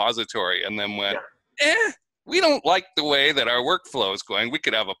repository, and then went, we don't like the way that our workflow is going. We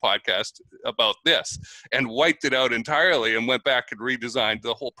could have a podcast about this, and wiped it out entirely and went back and redesigned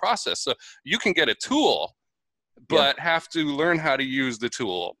the whole process. So you can get a tool, but have to learn how to use the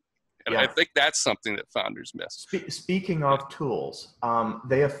tool. And I think that's something that founders miss. Speaking of tools,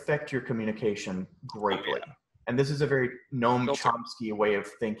 they affect your communication greatly. And this is a very Noam Chomsky way of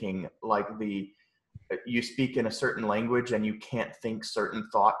thinking, like you speak in a certain language and you can't think certain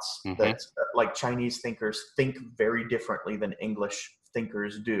thoughts. That's like Chinese thinkers think very differently than English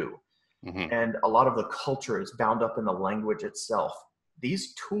thinkers do. And a lot of the culture is bound up in the language itself.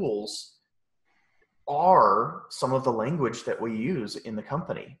 These tools are some of the language that we use in the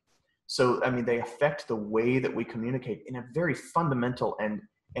company. So, I mean, they affect the way that we communicate in a very fundamental and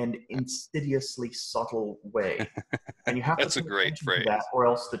insidiously subtle way. And you have That's to a great phrase. that, or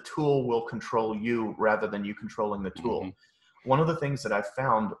else the tool will control you rather than you controlling the tool. One of the things that I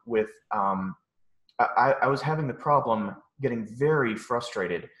found with, I was having the problem getting very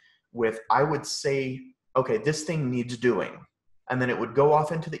frustrated with, I would say, okay, this thing needs doing. And then it would go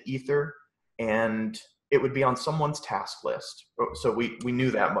off into the ether and it would be on someone's task list. So we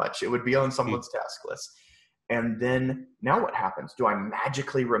knew that much. It would be on someone's task list. And then now what happens? Do I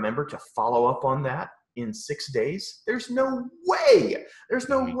magically remember to follow up on that in 6 days? There's no way. There's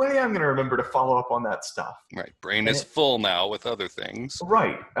no way I'm going to remember to follow up on that stuff. Right. Brain is full now with other things.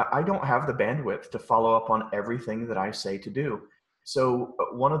 Right. I don't have the bandwidth to follow up on everything that I say to do. So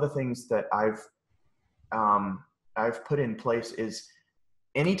one of the things that I've put in place is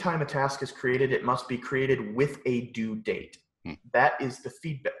anytime a task is created, it must be created with a due date. That is the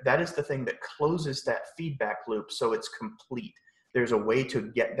feedback. That is the thing that closes that feedback loop so it's complete. There's a way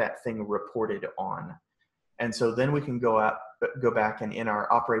to get that thing reported on. And so then we can go back and in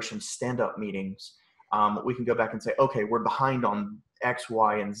our operations stand-up meetings, we can go back and say, okay, we're behind on X,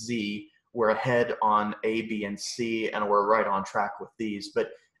 Y, and Z. We're ahead on A, B, and C, and we're right on track with these. But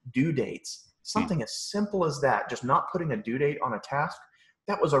due dates, something as simple as that, just not putting a due date on a task,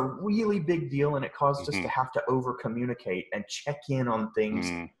 that was a really big deal, and it caused us to have to over-communicate and check in on things,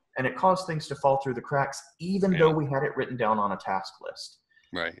 and it caused things to fall through the cracks, even though we had it written down on a task list.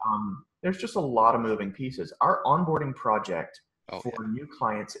 Right. There's just a lot of moving pieces. Our onboarding project for new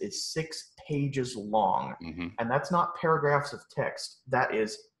clients is 6 pages long, and that's not paragraphs of text. That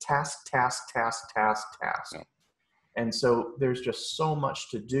is task, task, task, task, task. Yeah. And so there's just so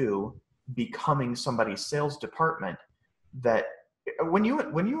much to do becoming somebody's sales department that when you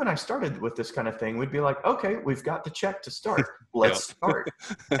and I started with this kind of thing, we'd be like, okay, we've got the check to start. Let's start.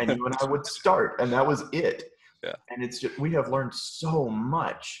 And you and I would start, and that was it. Yeah. And it's just, we have learned so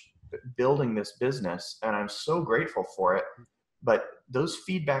much building this business, and I'm so grateful for it. But those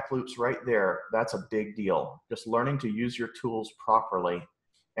feedback loops right there, that's a big deal. Just learning to use your tools properly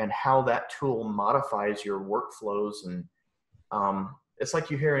and how that tool modifies your workflows. And it's like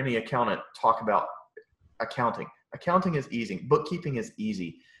you hear any accountant talk about accounting. Accounting is easy. Bookkeeping is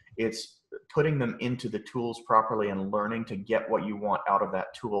easy. It's putting them into the tools properly and learning to get what you want out of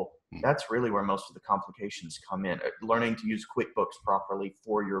that tool. That's really where most of the complications come in. Learning to use QuickBooks properly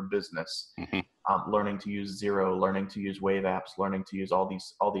for your business, learning to use Xero, learning to use Wave Apps, learning to use all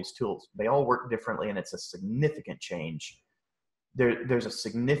these tools. They all work differently, and it's a significant change. There's a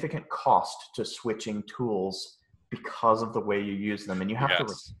significant cost to switching tools because of the way you use them, and you have to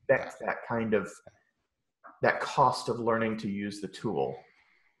respect that kind of that cost of learning to use the tool.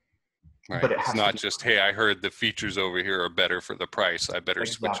 Right. But it's not just, hey, I heard the features over here are better for the price, I better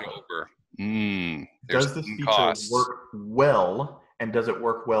switch over. Does this feature work well, and does it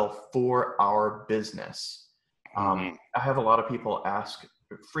work well for our business? I have a lot of people ask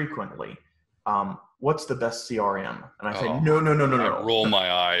frequently, what's the best CRM? And I say, no. I roll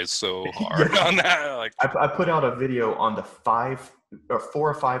my eyes so hard on that. Like, I put out a video on the 4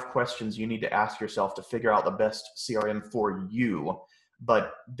 or 5 questions you need to ask yourself to figure out the best CRM for you.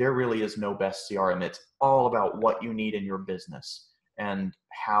 But there really is no best CRM. It's all about what you need in your business and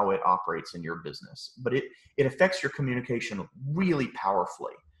how it operates in your business. But it affects your communication really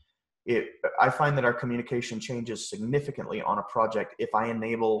powerfully. I find that our communication changes significantly on a project if I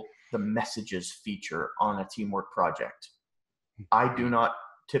enable the messages feature on a teamwork project. I do not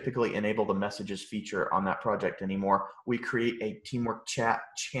typically enable the messages feature on that project anymore. We create a teamwork chat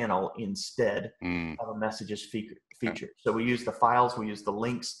channel instead of a messages feature. So we use the files, we use the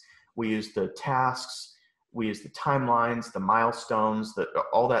links, we use the tasks, we use the timelines, the milestones,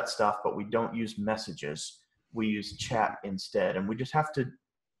 all that stuff, but we don't use messages. We use chat instead. And we just have to,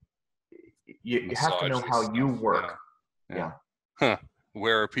 you have to know how you work. Yeah. Huh.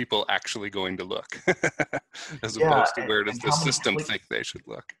 Where are people actually going to look as opposed to where does the system think they should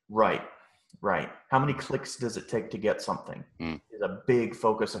look? Right. How many clicks does it take to get something is a big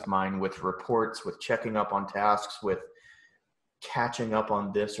focus of mine with reports, with checking up on tasks, with catching up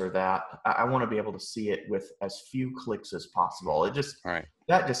on this or that. I want to be able to see it with as few clicks as possible.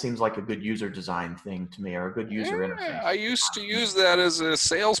 That just seems like a good user design thing to me, or a good user interface. I used to use that as a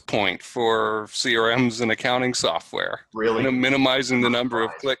sales point for CRMs and accounting software. Really? Minimizing the number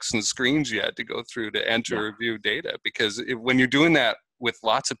of clicks and screens you had to go through to enter or view data. Because when you're doing that with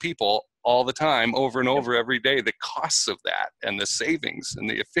lots of people all the time, over and over every day, the costs of that and the savings and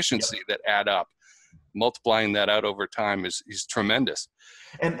the efficiency that add up, multiplying that out over time is tremendous.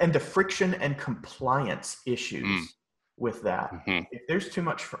 And the friction and compliance issues with that. If there's too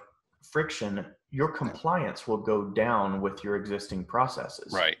much friction, your compliance will go down with your existing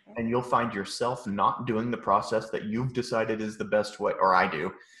processes. Right. And you'll find yourself not doing the process that you've decided is the best way, or I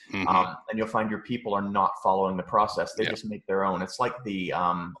do. And you'll find your people are not following the process. They just make their own. It's like the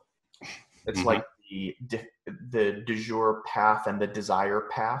the du jour path and the desire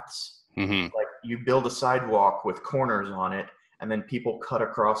paths. Mm-hmm. Like you build a sidewalk with corners on it, and then people cut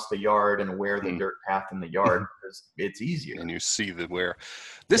across the yard and wear the dirt path in the yard because it's easier. And you see where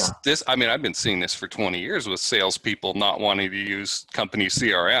this, I mean, I've been seeing this for 20 years with salespeople not wanting to use company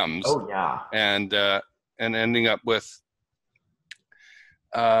CRMs. Oh yeah. And ending up with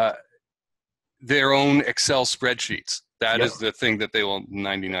their own Excel spreadsheets. That is the thing that they will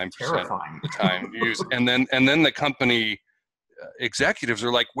 99% of the time use. And then the company executives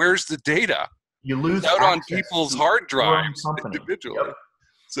are like, "Where's the data?" You lose out on people's hard drives individually. Yep.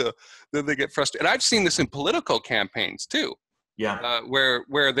 So then they get frustrated. And I've seen this in political campaigns too. Yeah.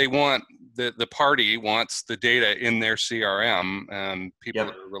 Where they want the party wants the data in their CRM, and people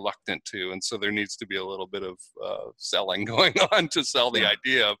are reluctant to, and so there needs to be a little bit of selling going on to sell the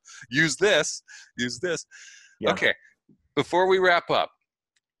idea of use this. Yeah. Okay, before we wrap up,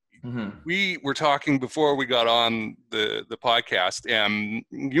 we were talking before we got on the podcast, and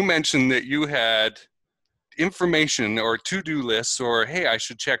you mentioned that you had information or to-do lists, or hey, I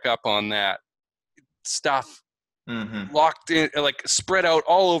should check up on that stuff. Locked in, like spread out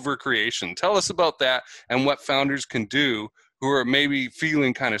all over creation. Tell us about that and what founders can do who are maybe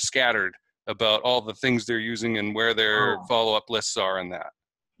feeling kind of scattered about all the things they're using and where their follow-up lists are and that.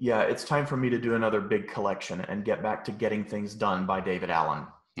 Yeah, it's time for me to do another big collection and get back to Getting Things Done by David Allen.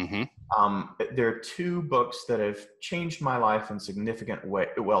 There are two books that have changed my life in significant way.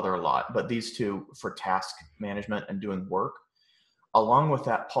 Well, there are a lot, but these two for task management and doing work. Along with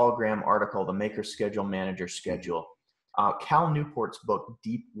that Paul Graham article, The Maker Schedule, Manager Schedule, Cal Newport's book,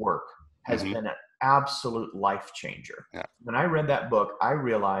 Deep Work, has been an absolute life changer. Yeah. When I read that book, I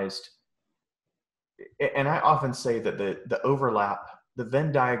realized, and I often say that the overlap, the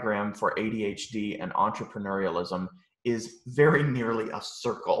Venn diagram for ADHD and entrepreneurialism is very nearly a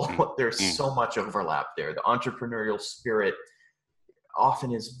circle. There's so much overlap there. The entrepreneurial spirit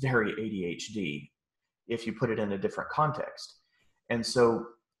often is very ADHD if you put it in a different context. And so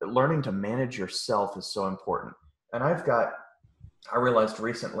learning to manage yourself is so important. And I realized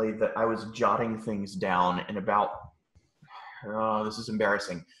recently that I was jotting things down in about, this is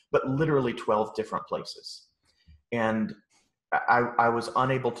embarrassing, but literally 12 different places. And I was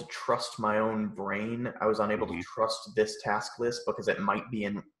unable to trust my own brain. I was unable to trust this task list because it might be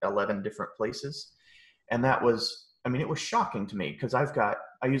in 11 different places. And that was, it was shocking to me because I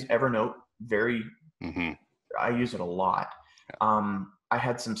use Evernote I use it a lot. I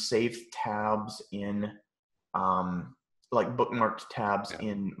had some saved tabs in, like bookmarked tabs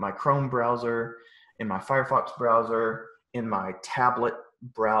in my Chrome browser, in my Firefox browser, in my tablet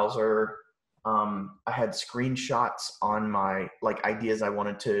browser. I had screenshots on my ideas I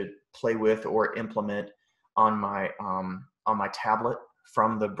wanted to play with or implement on my tablet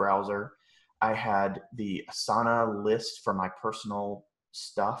from the browser. I had the Asana list for my personal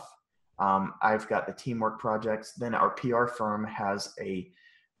stuff. I've got the teamwork projects. Then our PR firm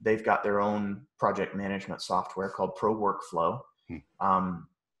they've got their own project management software called Pro Workflow.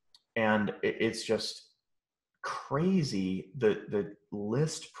 And it's just crazy, the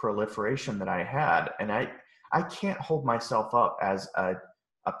list proliferation that I had. And I can't hold myself up as a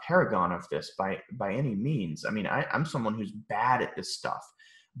paragon of this by any means. I'm someone who's bad at this stuff.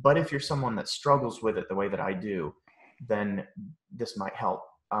 But if you're someone that struggles with it the way that I do, then this might help.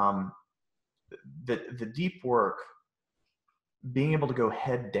 The deep work, being able to go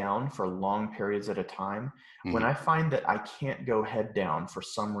head down for long periods at a time. When I find that I can't go head down for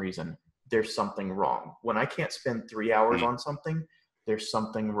some reason, there's something wrong. When I can't spend 3 hours on something, there's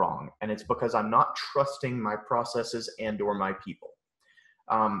something wrong. And it's because I'm not trusting my processes and or my people.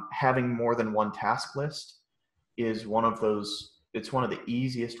 Having more than one task list is one of the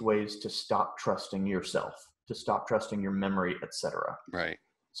easiest ways to stop trusting yourself, to stop trusting your memory, etc. Right.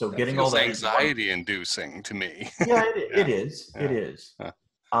 So that getting all that anxiety inducing to me. Yeah, it is. It is.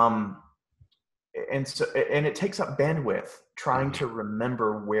 And it takes up bandwidth trying to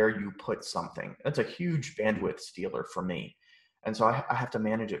remember where you put something. That's a huge bandwidth stealer for me. And so I have to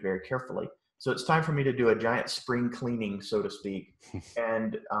manage it very carefully. So it's time for me to do a giant spring cleaning, so to speak,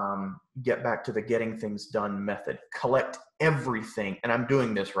 and get back to the getting things done method. Collect everything, and I'm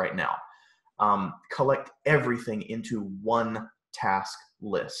doing this right now. Collect everything into one task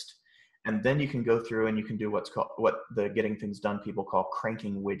list. And then you can go through and you can do what the Getting Things Done people call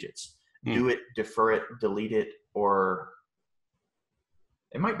cranking widgets. Do it, defer it, delete it, or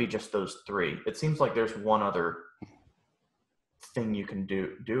it might be just those three. It seems like there's one other thing you can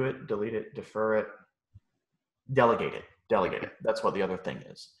do. Do it, delete it, defer it, delegate it. That's what the other thing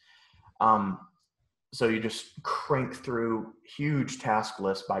is. So you just crank through huge task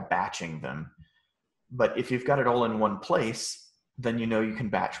lists by batching them. But if you've got it all in one place, then you know you can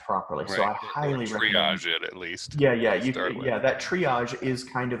batch properly. Right. So I highly recommend triage it at least. That triage is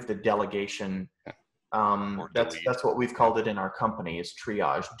kind of the delegation. That's what we've called it in our company, is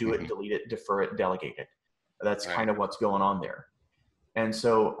triage. Do it, delete it, defer it, delegate it. That's kind of what's going on there. And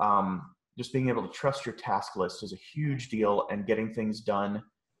so just being able to trust your task list is a huge deal, and getting things done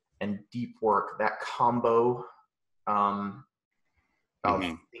and deep work, that combo of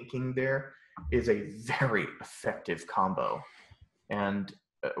thinking there is a very effective combo. And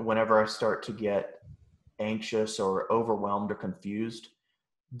whenever I start to get anxious or overwhelmed or confused,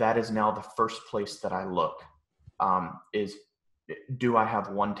 that is now the first place that I look, is, do I have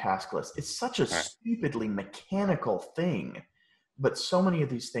one task list? It's such a stupidly mechanical thing, but so many of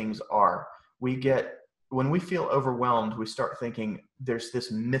these things are. When we feel overwhelmed, we start thinking there's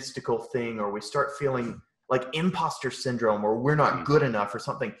this mystical thing, or we start feeling like imposter syndrome, or we're not good enough or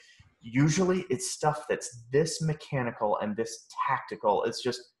something. Usually it's stuff that's this mechanical and this tactical. It's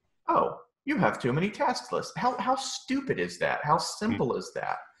just, oh, you have too many task lists. How stupid is that? How simple is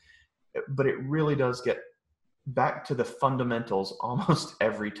that? But it really does get back to the fundamentals almost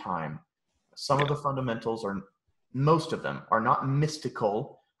every time. Some of the fundamentals most of them are not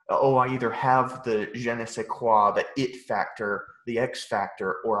mystical. Oh, I either have the je ne sais quoi, the it factor, the X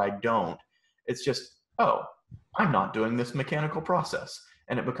factor, or I don't. It's just, oh, I'm not doing this mechanical process.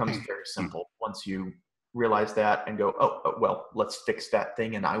 And it becomes very simple once you realize that and go, oh, well, let's fix that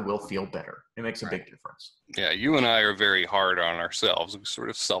thing and I will feel better. It makes a big difference. Yeah, you and I are very hard on ourselves. We sort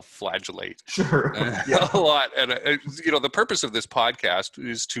of self-flagellate a lot. And, the purpose of this podcast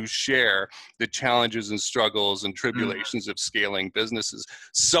is to share the challenges and struggles and tribulations of scaling businesses,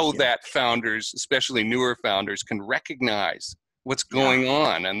 so that founders, especially newer founders, can recognize what's going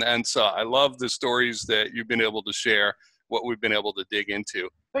on. And so I love the stories that you've been able to share, what we've been able to dig into.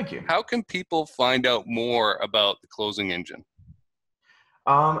 Thank you. How can people find out more about the Closing Engine?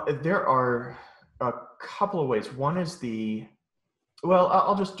 There are a couple of ways. One is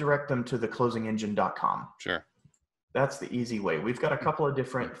I'll just direct them to theclosingengine.com. Sure. That's the easy way. We've got a couple of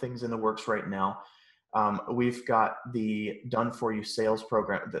different things in the works right now. We've got the Done For You sales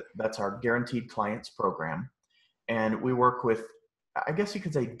program. That's our guaranteed clients program. And we work with, I guess you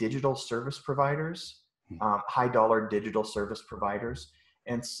could say, digital service providers, high dollar digital service providers,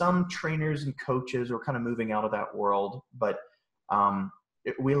 and some trainers and coaches are kind of moving out of that world. But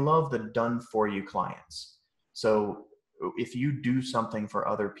we love the Done For You clients. So if you do something for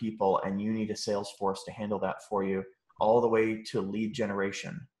other people and you need a sales force to handle that for you, all the way to lead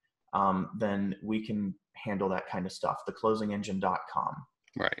generation, then we can handle that kind of stuff. Theclosingengine.com.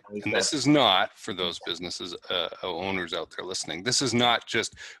 Right. And this is not, for those businesses owners out there listening, this is not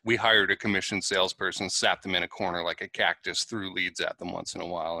just we hired a commissioned salesperson, sat them in a corner like a cactus, threw leads at them once in a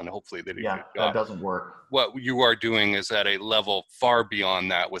while, and hopefully they did a good job. That doesn't work. What you are doing is at a level far beyond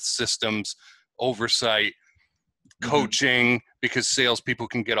that, with systems, oversight, coaching, because salespeople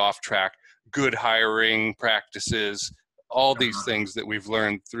can get off track, good hiring practices, all these things that we've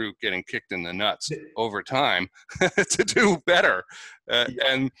learned through getting kicked in the nuts over time to do better.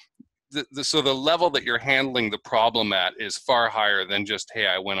 And so the level that you're handling the problem at is far higher than just, hey,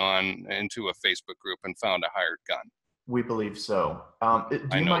 I went on into a Facebook group and found a hired gun. We believe so.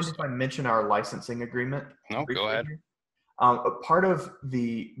 Do you mind if I mention our licensing agreement? No, go ahead. Part of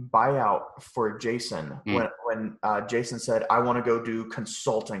the buyout for Jason, when Jason said, I want to go do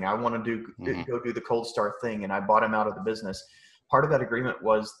consulting, I want to go do the Cold Star thing, and I bought him out of the business, part of that agreement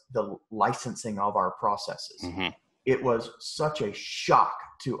was the licensing of our processes. It was such a shock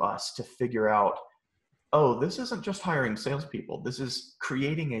to us to figure out, oh, this isn't just hiring salespeople, this is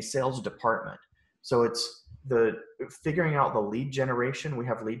creating a sales department. So it's figuring out the lead generation. We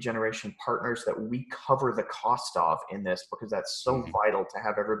have lead generation partners that we cover the cost of in this, because that's so vital to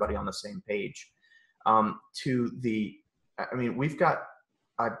have everybody on the same page. We've got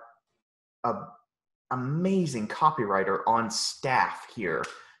a amazing copywriter on staff here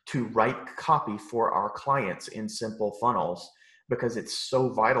to write copy for our clients in simple funnels, because it's so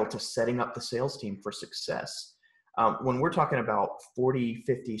vital to setting up the sales team for success. When we're talking about 40,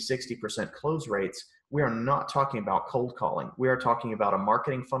 50, 60% close rates, we are not talking about cold calling. We are talking about a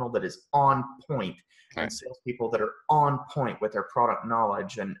marketing funnel that is on point, and salespeople that are on point with their product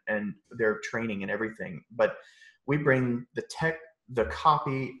knowledge and their training and everything. But we bring the tech, the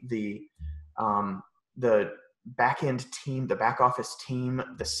copy, the back end team, the back office team,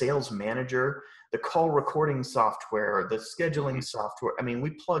 the sales manager, the call recording software, the scheduling software. I mean,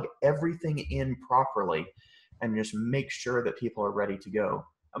 we plug everything in properly and just make sure that people are ready to go.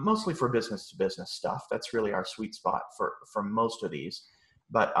 Mostly for business to business stuff. That's really our sweet spot for most of these.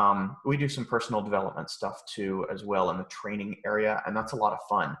 But we do some personal development stuff too, as well, in the training area, and that's a lot of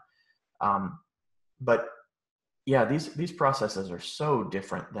fun. But yeah, these processes are so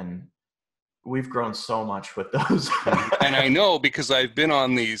different than we've grown so much with those. And I know because I've been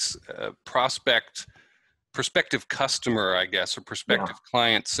on these prospective customer, I guess, or prospective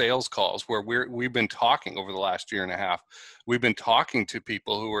client sales calls where we've been talking over the last year and a half. We've been talking to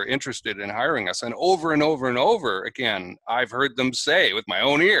people who are interested in hiring us, and over and over and over again, I've heard them say with my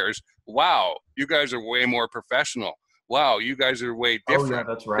own ears, "Wow, you guys are way more professional. Wow, you guys are way different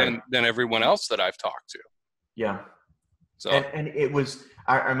that's right. than everyone else that I've talked to." Yeah. So, and it was,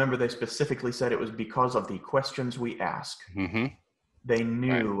 I remember they specifically said it was because of the questions we ask. They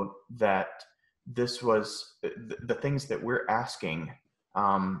knew that this was the things that we're asking.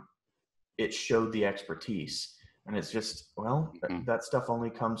 It showed the expertise, and it's just, well, that stuff only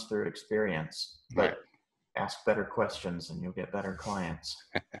comes through experience, but ask better questions and you'll get better clients.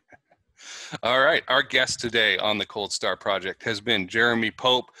 All right. Our guest today on the Cold Star Project has been Jeremy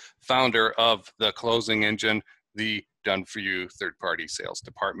Pope, founder of The Closing Engine, the done-for-you third-party sales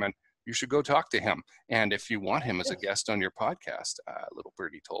department. You should go talk to him. And if you want him as a guest on your podcast, Little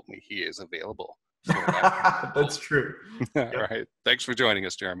Birdie told me he is available for that. That's true. All right. Thanks for joining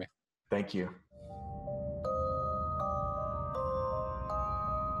us, Jeremy. Thank you.